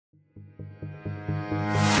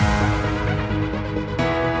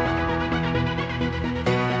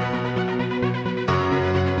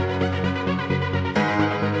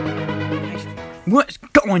what's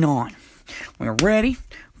going on? We're ready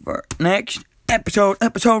for next episode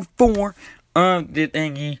 4 of the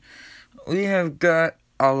thingy. We have got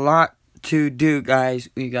a lot to do, guys.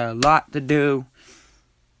 We got a lot to do.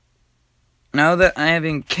 Now that I have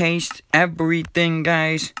encased everything,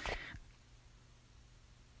 guys.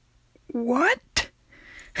 What?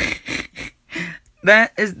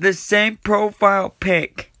 That is the same profile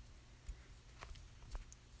pic.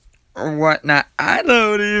 Or whatnot. I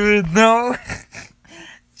don't even know.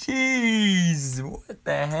 Jeez. What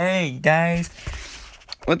the heck, guys?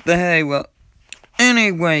 What the heck? Well,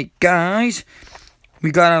 anyway, guys.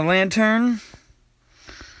 We got a lantern.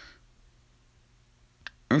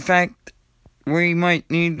 In fact, we might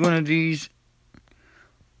need one of these.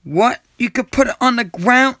 What? You could put it on the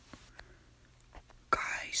ground?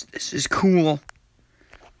 Guys, this is cool.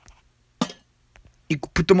 You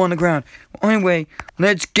could put them on the ground. Well, anyway,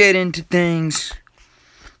 let's get into things.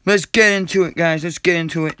 Let's get into it, guys. Let's get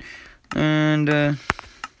into it. And,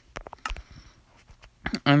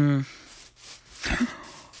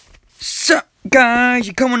 sup, guys?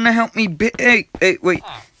 You coming to help me Hey, wait.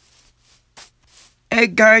 Hey,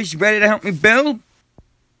 guys, you ready to help me build?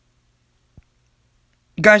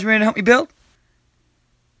 You guys ready to help me build?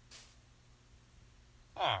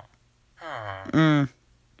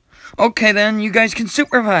 Okay, then, you guys can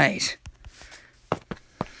supervise.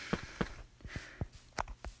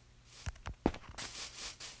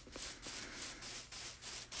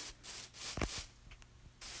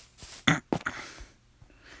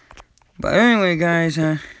 But anyway, guys,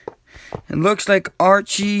 it looks like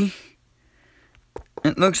Archie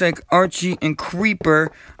and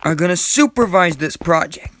Creeper are gonna supervise this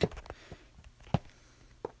project.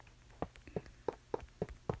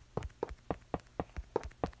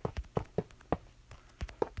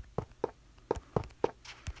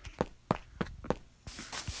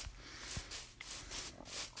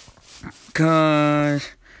 Cause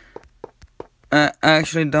I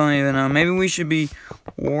actually don't even know. Maybe we should be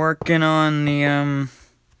working on the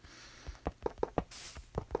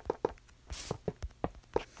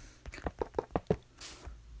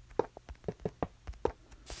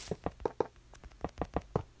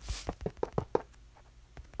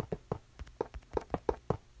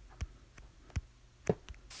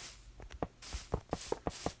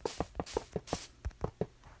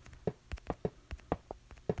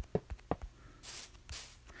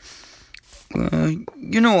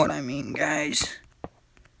you know what I mean, guys.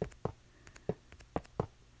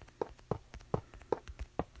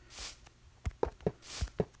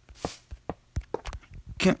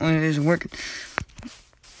 Can't believe it isn't working.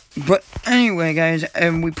 But anyway, guys,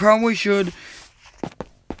 we probably should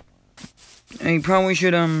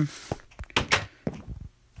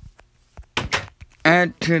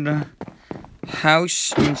add to the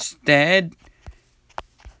house instead,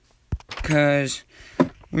 cause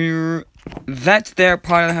that's their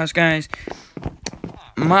part of the house, guys.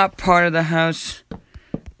 My part of the house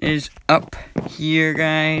is up here,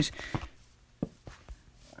 guys.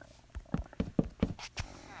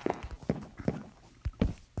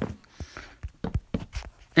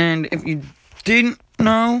 And if you didn't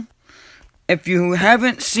know, if you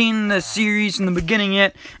haven't seen the series in the beginning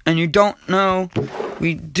yet, and you don't know,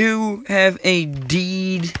 we do have a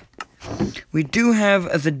deed. We do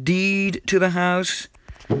have the deed to the house.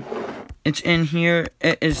 It's in here.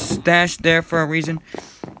 It is stashed there for a reason.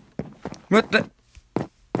 What the?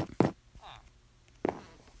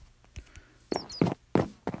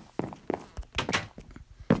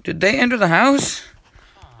 Did they enter the house?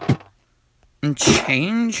 And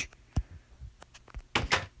change?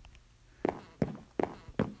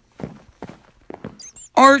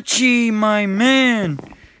 Archie, my man!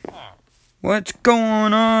 What's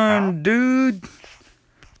going on, dude?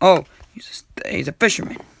 Oh, he's a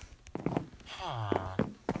fisherman.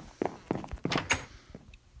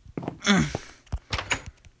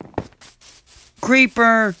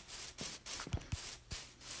 Creeper!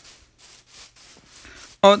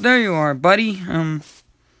 Oh, there you are, buddy.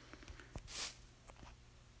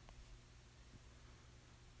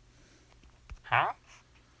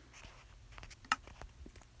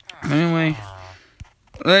 Anyway,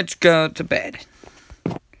 let's go to bed.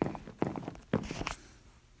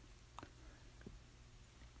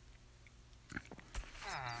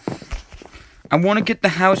 I want to get the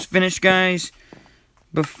house finished, guys,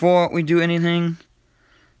 before we do anything.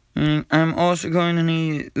 And I'm also going to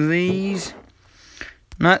need these.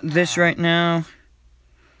 Not this right now.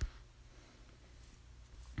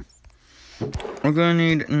 We're going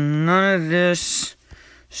to need none of this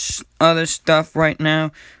other stuff right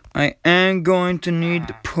now. I am going to need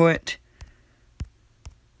to put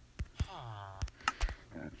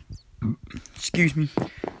excuse me.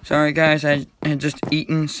 Sorry guys, I had just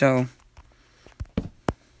eaten, so.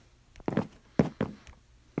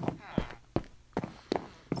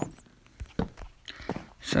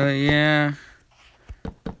 So yeah.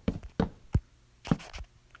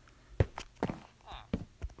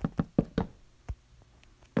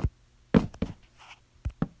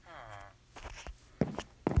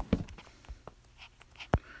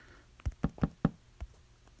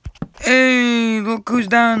 Hey, look who's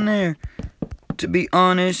down there. To be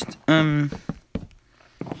honest, I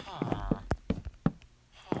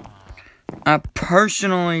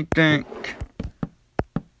personally think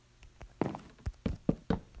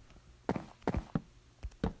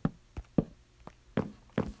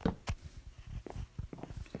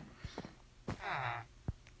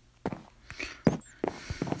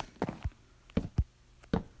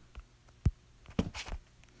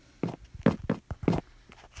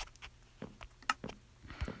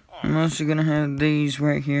I'm also gonna have these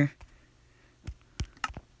right here.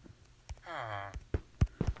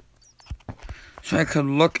 So I could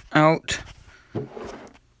look out.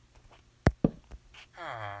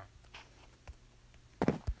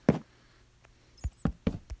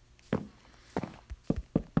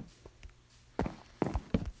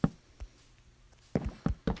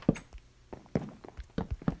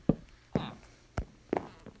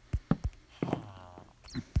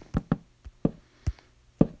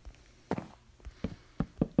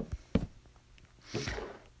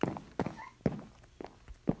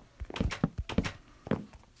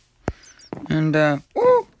 And,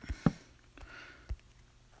 woo!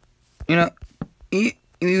 You know, you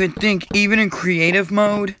would think even in creative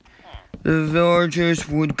mode, the villagers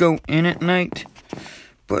would go in at night.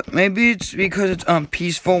 But maybe it's because it's,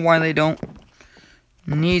 peaceful, why they don't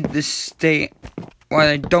need to stay, why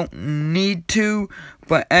they don't need to.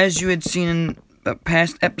 But as you had seen in the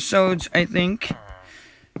past episodes, I think,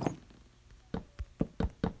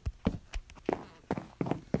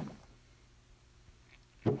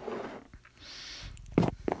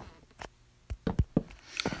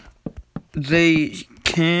 they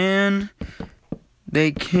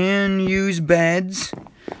can use beds.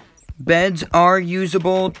 Beds are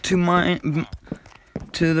usable to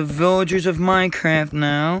the villagers of Minecraft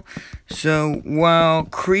now. So while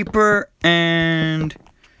Creeper and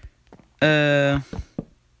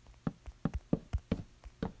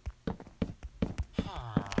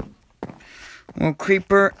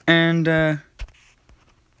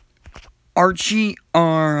Archie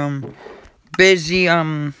are busy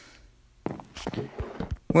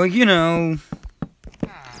well, you know,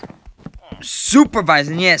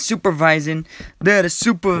 supervising. Yeah, supervising. They're the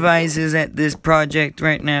supervisors at this project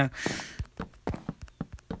right now.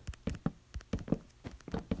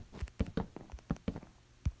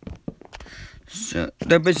 So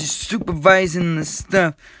they're busy supervising the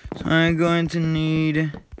stuff. So I'm going to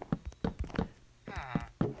need.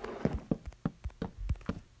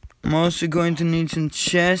 I'm also going to need some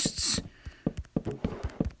chests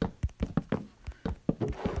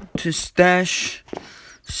to stash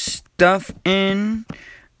stuff in.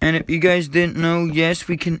 And if you guys didn't know, yes,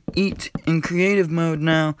 we can eat in creative mode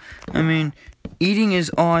now. I mean, eating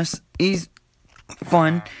is awesome.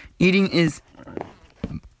 Fun. Eating is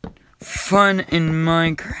fun in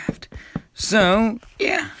Minecraft. So,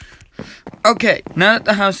 yeah. Okay, now that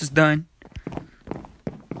the house is done.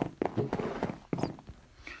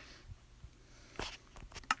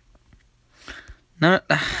 Now that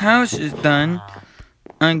the house is done,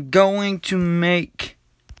 I'm going to make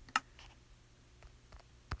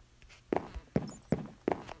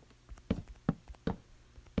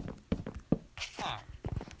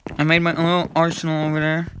I made my little arsenal over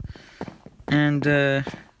there. And there's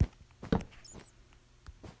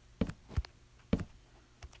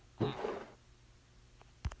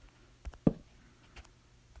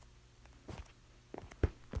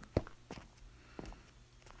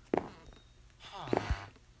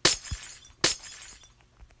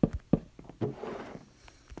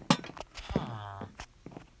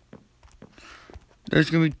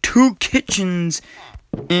gonna be 2 kitchens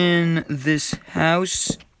in this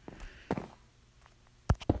house.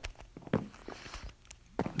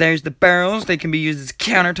 There's the barrels. They can be used as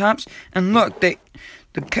countertops. And look, they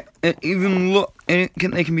can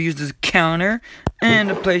be used as a counter and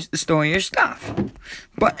a place to store your stuff.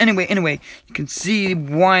 But anyway, you can see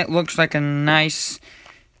why it looks like a nice,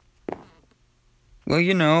 well,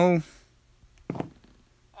 you know,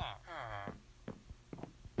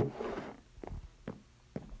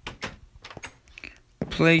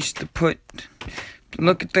 place to put.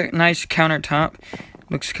 Look at the nice countertop.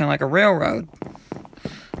 Looks kind of like a railroad.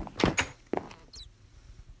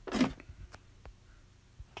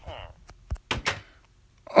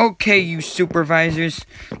 Okay, you supervisors,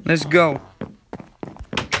 let's go.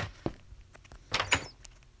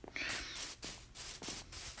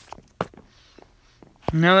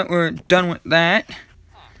 Now that we're done with that,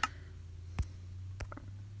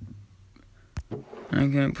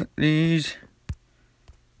 I'm gonna put these.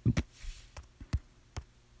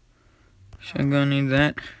 So I'm gonna need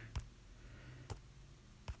that.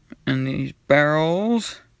 And these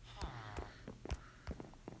barrels.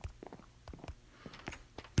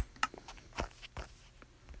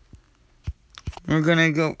 We're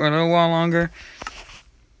gonna go for a little while longer.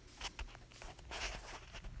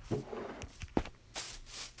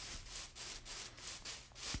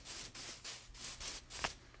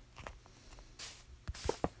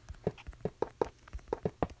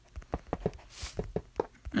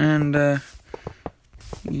 And,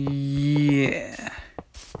 yeah.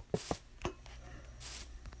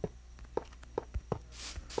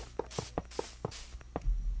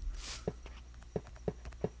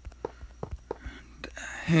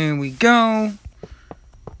 Here we go.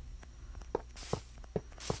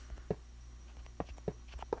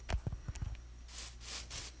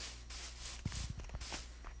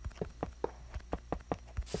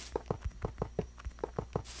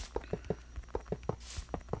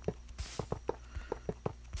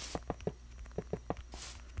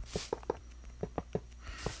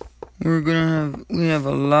 We have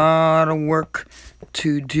a lot of work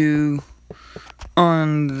to do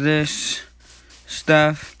on this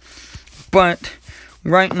stuff, but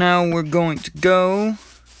right now we're going to go.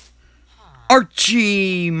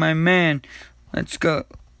 Archie, my man, let's go.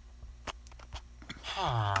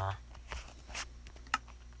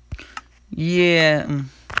 Yeah,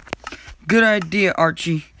 good idea,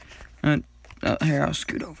 Archie. Here, I'll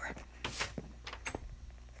scoot over.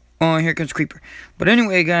 Oh, here comes Creeper. But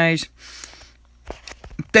anyway, guys,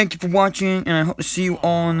 thank you for watching, and I hope to see you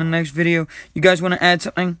all in the next video. You guys want to add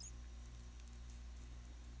something?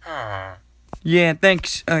 Yeah,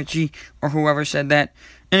 thanks, Archie, or whoever said that.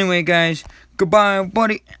 Anyway, guys, goodbye,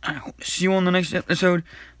 buddy. I hope to see you on the next episode.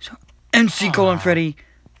 So, MC Freddy.